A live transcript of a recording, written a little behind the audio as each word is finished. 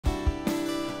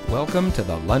Welcome to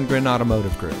the Lundgren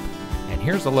Automotive Group, and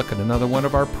here's a look at another one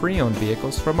of our pre-owned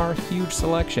vehicles from our huge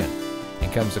selection.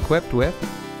 It comes equipped with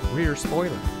rear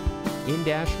spoiler,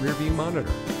 in-dash rear view monitor,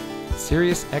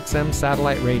 Sirius XM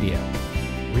satellite radio,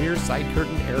 rear side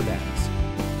curtain airbags,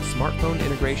 smartphone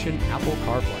integration Apple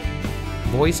CarPlay,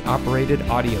 voice-operated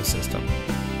audio system,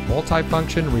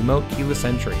 multifunction remote keyless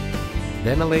entry,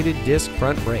 ventilated disc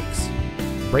front brakes,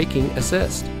 braking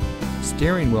assist,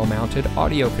 steering wheel mounted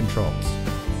audio controls,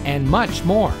 and much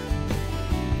more.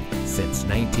 Since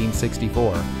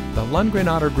 1964, the Lundgren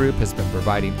Auto Group has been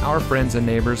providing our friends and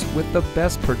neighbors with the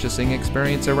best purchasing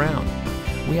experience around.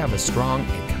 We have a strong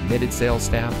and committed sales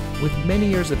staff with many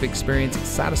years of experience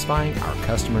satisfying our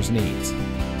customers' needs.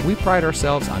 We pride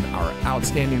ourselves on our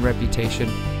outstanding reputation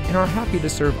and are happy to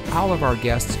serve all of our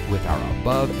guests with our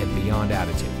above and beyond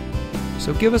attitude.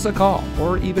 So give us a call,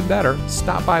 or even better,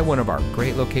 stop by one of our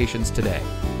great locations today.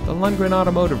 The Lundgren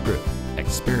Automotive Group.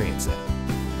 Experience it.